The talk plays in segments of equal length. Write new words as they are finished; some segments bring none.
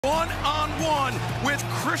one-on-one with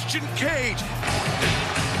Christian Cage.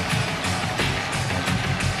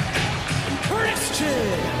 Christian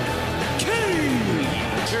Cage!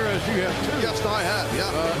 Here as you have too. Yes, I have,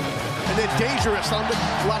 yeah. And they're dangerous. A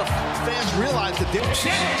lot of fans realize the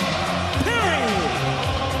danger.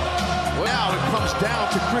 Well, now it comes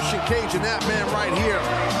down to Christian Cage and that man right here.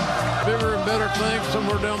 Bigger and better things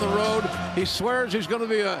somewhere down the road. He swears he's going to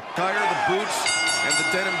be a... Tire, the boots, and the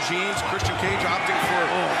denim jeans. Christian Cage opting for...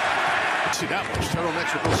 See that one, turtlenecks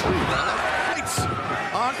with no sleeve. Lights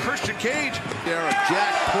on Christian Cage. There,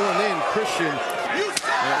 Jack pulling in Christian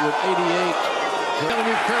with 88. Got to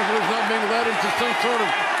be careful he's not being led into some sort of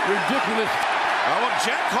ridiculous... Oh, well,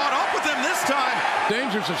 Jack caught up with him this time.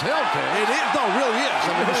 Dangerous as hell, Cage. It is. No, really is.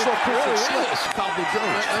 I mean, it's so Christian really slips. Probably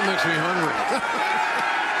Jones. That makes me hungry.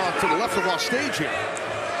 To the left of our stage here.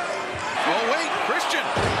 Oh, wait, Christian.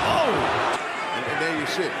 Oh! And there you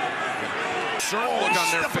see it. Sure look on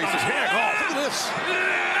their faces. Here, Look at this.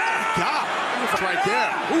 God, it's right there.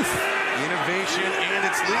 Oof. Innovation, and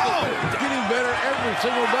it's legal. Getting better every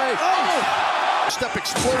single day. Oh! Step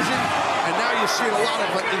explosion, and now you're seeing a lot of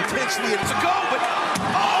intensity. It's a go, but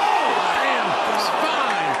Damn,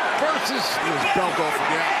 spine versus... He was dunked off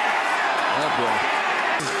again. Oh, boy.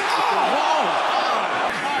 Whoa!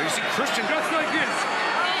 you see Christian Just like this.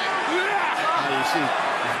 Now you see.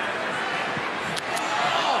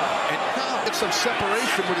 And now get some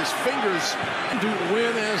separation with his fingers. To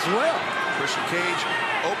win as well. Christian Cage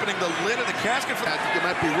opening the lid of the casket for I think you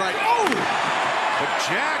might be right. Oh! But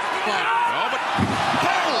Jack,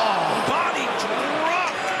 body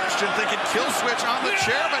drop. Christian thinking kill switch on the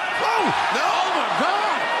chair, but no. Oh my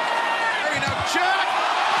God! Hey, now Jack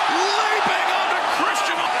leaping onto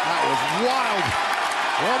Christian. That was wild.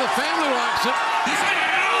 Well, the family likes it. He's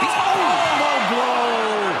Low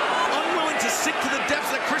blow. unwilling to sink to the depths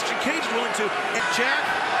that Christian Cage is willing to. And Jack,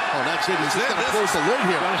 Oh, that's it. He's just going to close the lid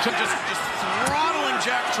here. just throttling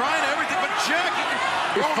Jack, trying everything, but Jack, he can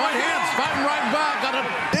throw right hands. Fighting right back. Got it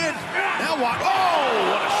in. Now what?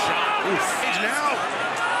 Oh, what a shot. Cage now.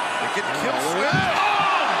 They can kill switch.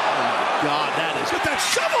 God, that is. Get that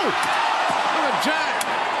shovel! Look at Jack.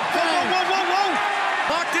 Whoa.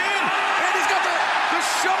 Locked in. And he's got the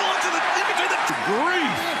shovel in between the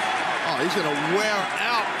Grief. Oh, he's going to wear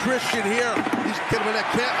out Christian here. He's getting him in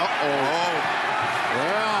that can. Uh-oh.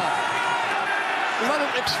 Well, let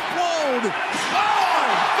it explode. Oh,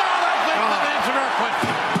 God, I think that answered our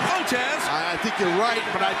question. Montez. I think you're right,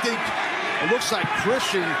 but I think it looks like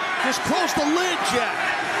Christian just closed the lid, Jack.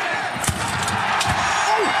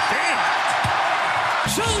 Oh, damn.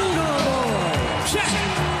 Jungle